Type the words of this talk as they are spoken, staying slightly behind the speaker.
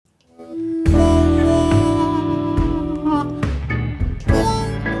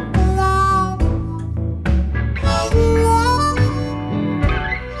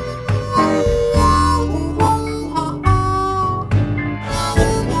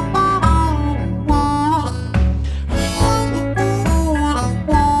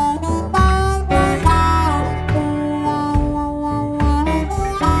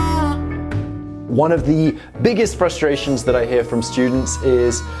One of the biggest frustrations that I hear from students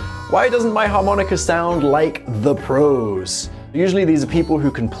is, why doesn't my harmonica sound like the pros? Usually these are people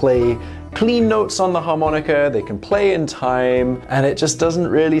who can play clean notes on the harmonica, they can play in time, and it just doesn't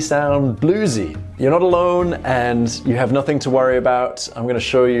really sound bluesy. You're not alone and you have nothing to worry about. I'm going to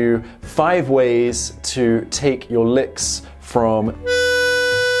show you 5 ways to take your licks from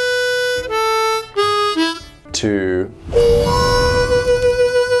to.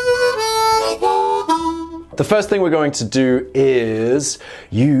 The first thing we're going to do is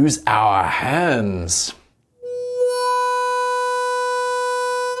use our hands.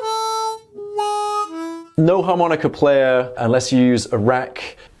 No harmonica player, unless you use a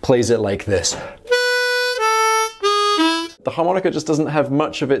rack, plays it like this. The harmonica just doesn't have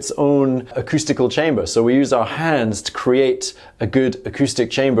much of its own acoustical chamber, so we use our hands to create a good acoustic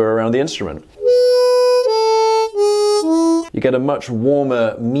chamber around the instrument. You get a much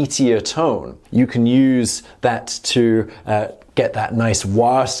warmer, meatier tone. You can use that to get that nice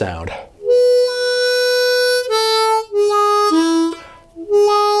wah sound.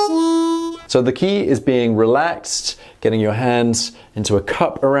 So the key is being relaxed, getting your hands into a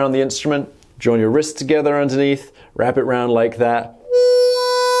cup around the instrument, join your wrists together underneath, wrap it around like that.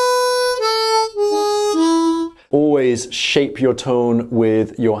 Always shape your tone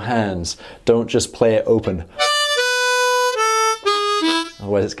with your hands. Don't just play it open.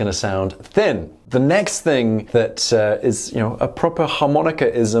 Otherwise it's going to sound thin. The next thing that is, a proper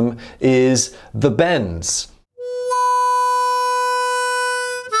harmonica-ism is the bends.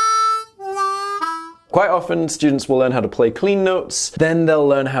 Quite often students will learn how to play clean notes, then they'll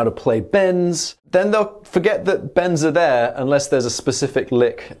learn how to play bends, then they'll forget that bends are there unless there's a specific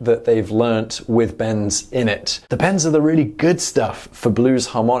lick that they've learnt with bends in it. The bends are the really good stuff for blues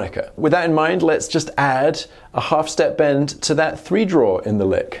harmonica. With that in mind, let's just add a half step bend to that 3 draw in the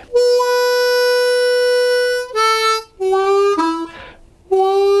lick.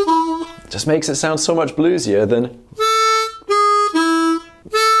 Just makes it sound so much bluesier than.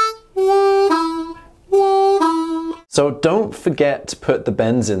 So don't forget to put the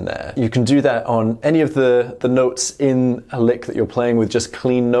bends in there. You can do that on any of the notes in a lick that you're playing with just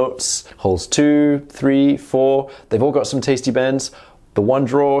clean notes. Holes 2, 3, 4, they've all got some tasty bends. The 1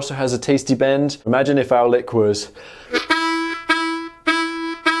 draw also has a tasty bend. Imagine if our lick was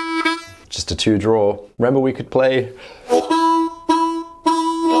just a 2 draw. Remember, we could play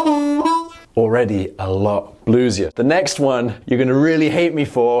already a lot bluesier. The next one you're gonna really hate me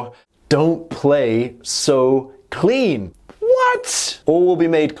for, don't play so clean. What? All will be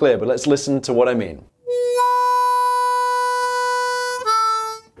made clear, but let's listen to what I mean.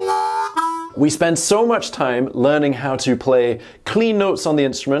 We spend so much time learning how to play clean notes on the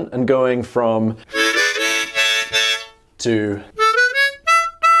instrument and going from to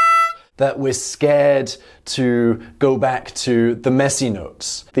that we're scared to go back to the messy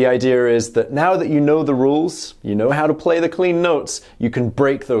notes. The idea is that now that you know the rules, you know how to play the clean notes, you can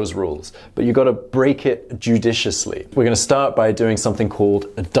break those rules, but you've got to break it judiciously. We're going to start by doing something called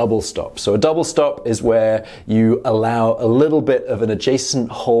a double stop. So a double stop is where you allow a little bit of an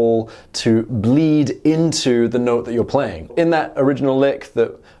adjacent hole to bleed into the note that you're playing. In that original lick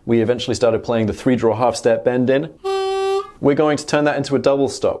that we eventually started playing the 3 draw half step bend in, we're going to turn that into a double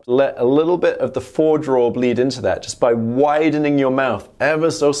stop. Let a little bit of the 4 draw bleed into that just by widening your mouth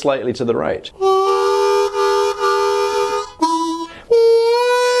ever so slightly to the right.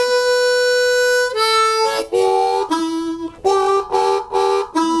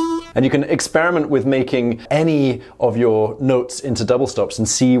 And you can experiment with making any of your notes into double stops and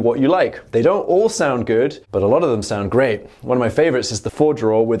see what you like. They don't all sound good, but a lot of them sound great. One of my favorites is the 4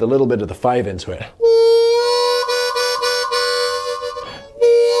 draw with a little bit of the 5 into it.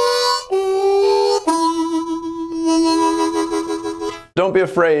 Don't be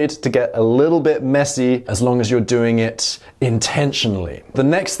afraid to get a little bit messy as long as you're doing it intentionally. The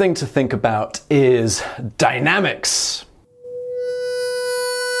next thing to think about is dynamics.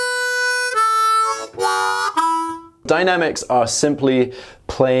 Dynamics are simply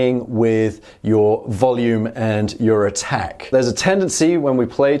playing with your volume and your attack. There's a tendency when we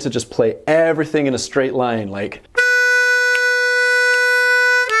play to just play everything in a straight line, like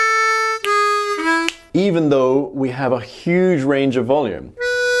even though we have a huge range of volume.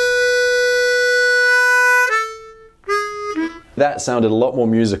 That sounded a lot more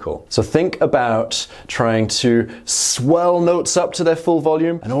musical. So think about trying to swell notes up to their full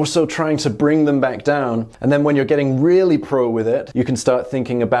volume and also trying to bring them back down. And then when you're getting really pro with it, you can start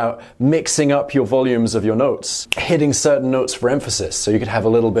thinking about mixing up your volumes of your notes, hitting certain notes for emphasis. So you could have a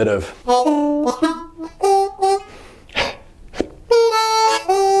little bit of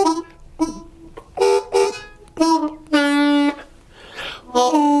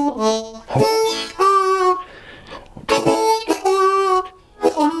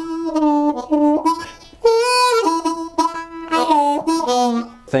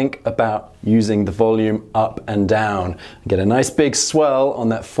Think about using the volume up and down. Get a nice big swell on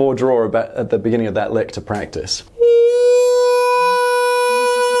that 4 draw at the beginning of that lick to practice.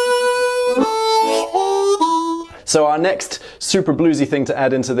 So our next super bluesy thing to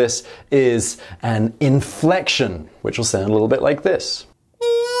add into this is an inflection, which will sound a little bit like this.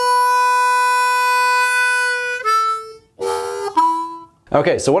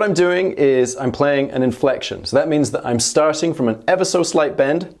 Okay, so what I'm doing is I'm playing an inflection. So that means that I'm starting from an ever so slight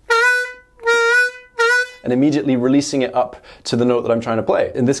bend and immediately releasing it up to the note that I'm trying to play.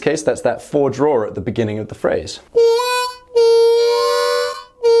 In this case, that's that 4 draw at the beginning of the phrase.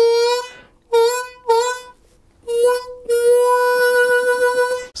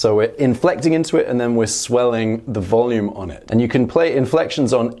 So we're inflecting into it and then we're swelling the volume on it. And you can play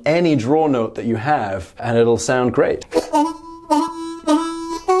inflections on any draw note that you have and it'll sound great.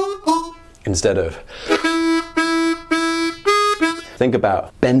 Instead of, think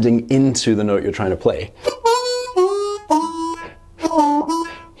about bending into the note you're trying to play.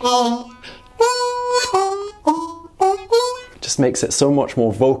 Just makes it so much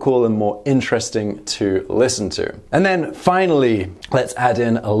more vocal and more interesting to listen to. And then finally, let's add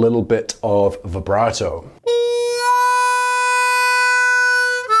in a little bit of vibrato.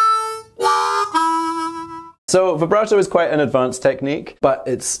 So vibrato is quite an advanced technique, but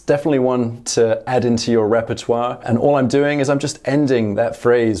it's definitely one to add into your repertoire. And all I'm doing is I'm just ending that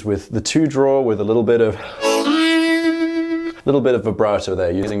phrase with the 2 draw with a little bit of vibrato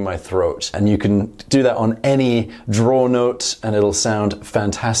there using my throat. And you can do that on any draw note and it'll sound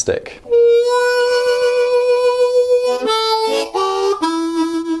fantastic.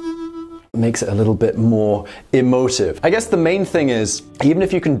 Makes it a little bit more emotive. I guess the main thing is, even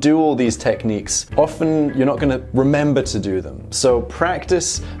if you can do all these techniques, often you're not going to remember to do them. So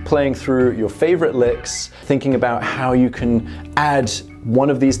practice playing through your favorite licks, thinking about how you can add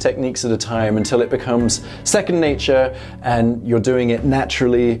one of these techniques at a time until it becomes second nature and you're doing it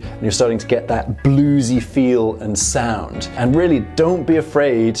naturally and you're starting to get that bluesy feel and sound. And really don't be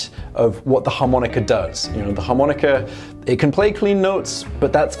afraid of what the harmonica does. You know, the harmonica, it can play clean notes,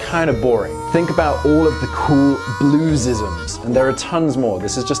 but that's kind of boring. Think about all of the cool bluesisms, and there are tons more.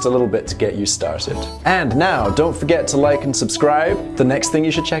 This is just a little bit to get you started. And now, don't forget to like and subscribe. The next thing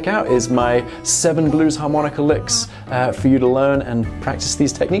you should check out is my 7 blues harmonica licks for you to learn and practice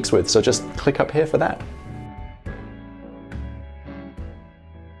these techniques with. So just click up here for that.